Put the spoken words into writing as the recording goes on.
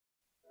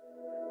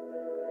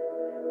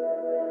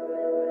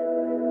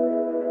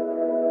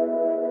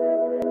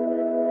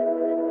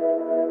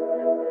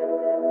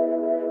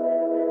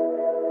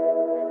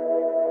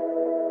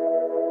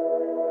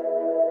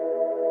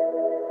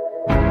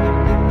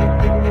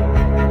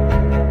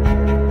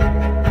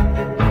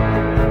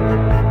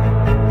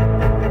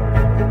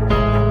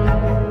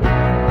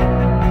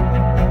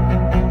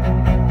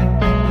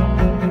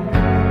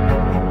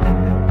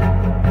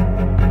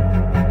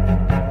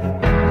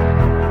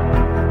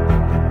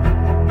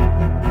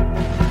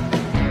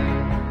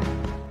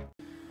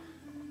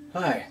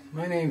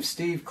name's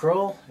Steve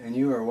Kroll, and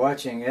you are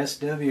watching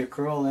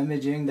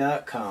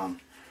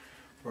swkrollimaging.com,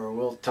 where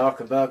we'll talk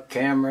about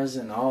cameras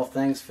and all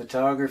things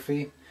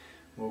photography.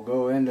 We'll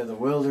go into the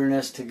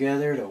wilderness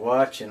together to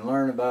watch and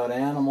learn about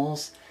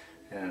animals,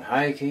 and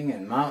hiking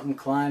and mountain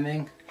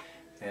climbing,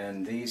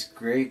 and these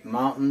great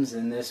mountains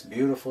in this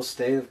beautiful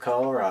state of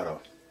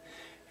Colorado.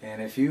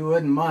 And if you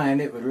wouldn't mind,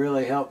 it would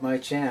really help my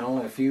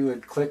channel if you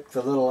would click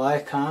the little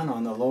icon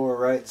on the lower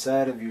right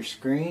side of your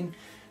screen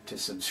to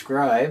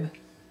subscribe.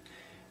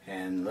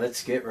 And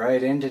let's get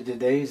right into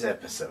today's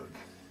episode.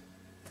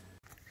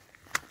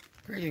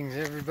 Greetings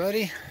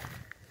everybody.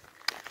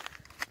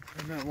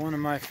 I'm at one of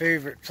my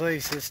favorite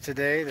places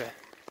today, the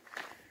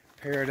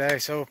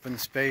Paradise Open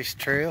Space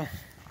Trail.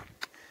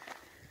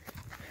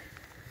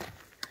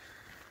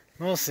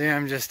 Mostly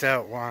I'm just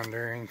out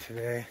wandering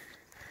today.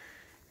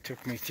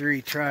 Took me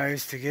 3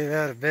 tries to get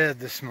out of bed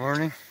this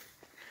morning,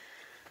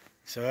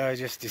 so I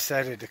just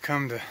decided to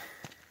come to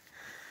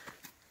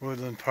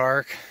Woodland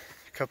Park.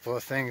 A couple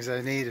of things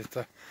I need at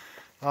the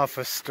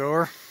office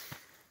store.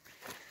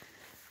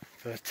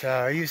 But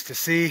I used to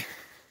see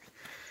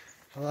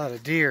a lot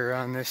of deer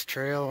on this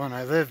trail when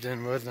I lived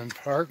in Woodland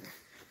Park.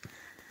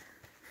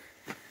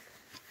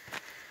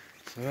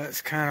 So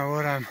that's kind of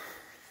what I'm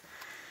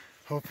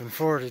hoping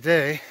for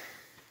today.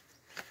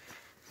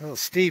 A little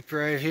steep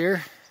right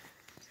here.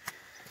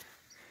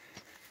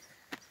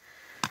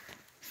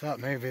 Thought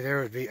maybe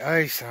there would be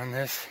ice on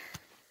this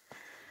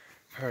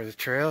part of the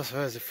trail, so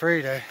I was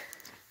afraid I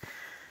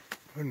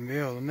wouldn't be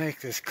able to make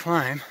this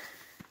climb.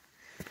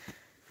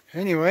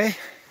 Anyway,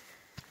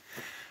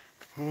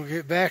 we'll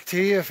get back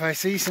to you if I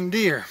see some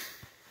deer.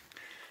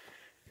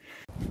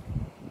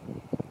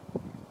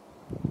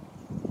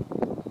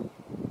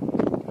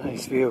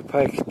 Nice view of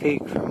Pikes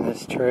Peak from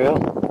this trail.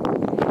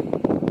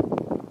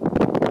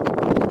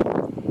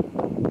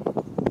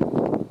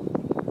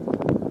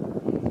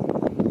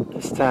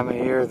 This time of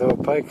year though,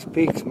 Pikes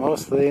Peak's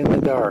mostly in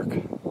the dark.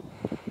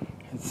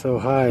 It's so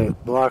high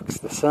it blocks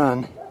the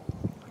sun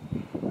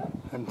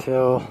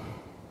until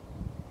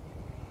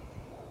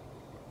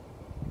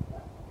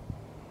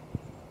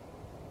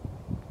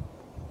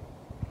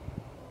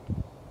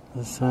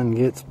the sun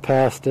gets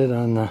past it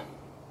on the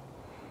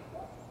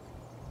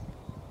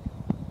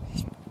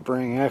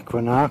spring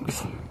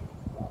equinox.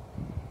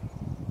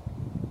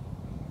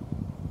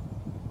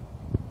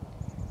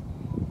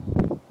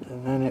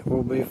 And then it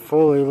will be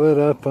fully lit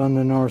up on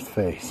the north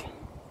face.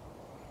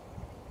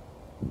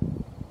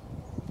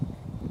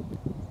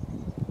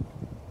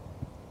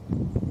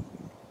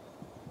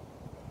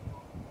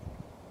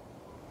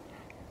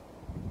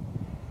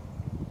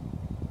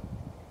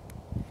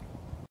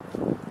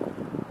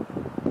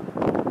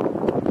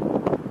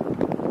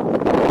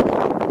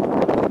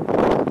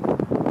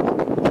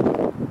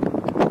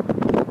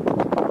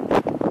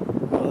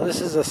 Well,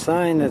 this is a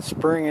sign that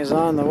spring is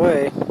on the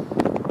way.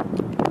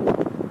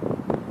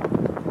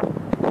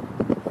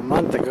 A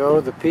month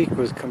ago, the peak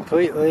was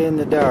completely in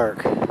the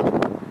dark.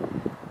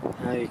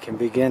 Now you can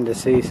begin to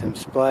see some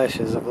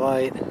splashes of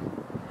light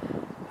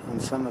on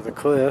some of the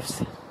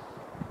cliffs.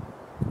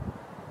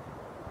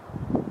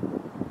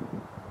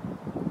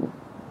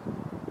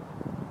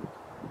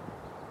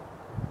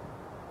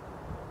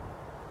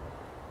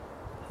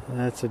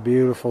 That's a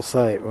beautiful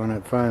sight when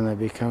it finally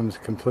becomes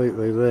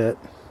completely lit.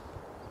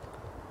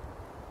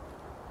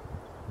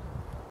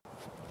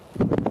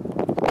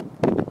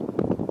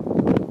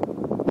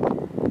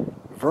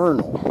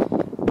 Vernal.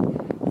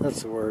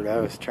 That's the word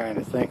I was trying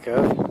to think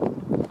of.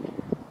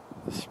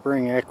 The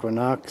spring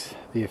equinox,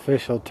 the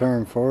official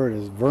term for it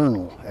is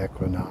vernal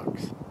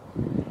equinox.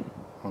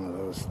 One of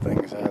those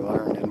things I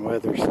learned in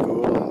weather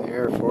school in the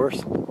Air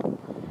Force.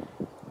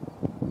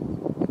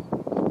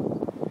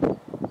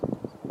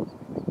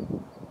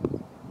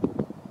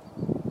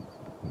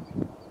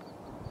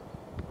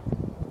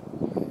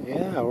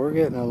 Yeah, we're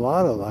getting a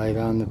lot of light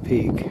on the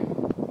peak.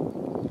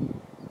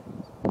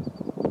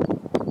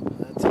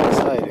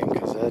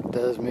 That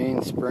does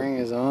mean spring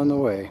is on the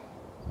way.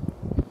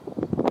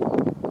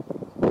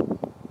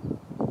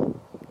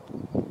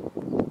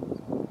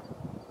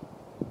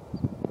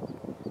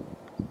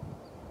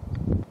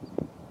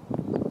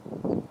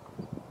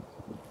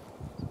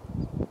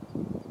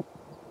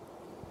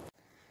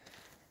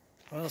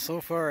 Well, so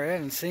far I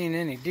haven't seen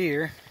any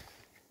deer.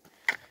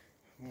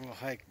 We'll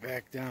hike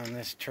back down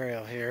this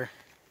trail here.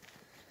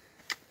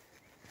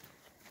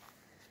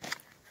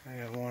 I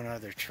have one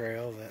other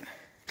trail that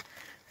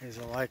is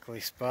a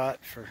likely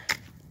spot for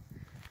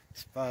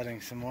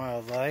spotting some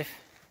wildlife.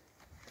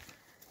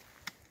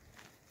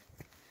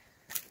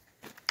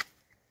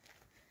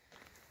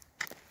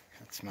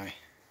 That's my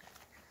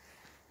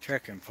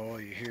trekking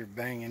pole you hear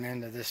banging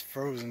into this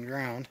frozen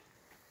ground.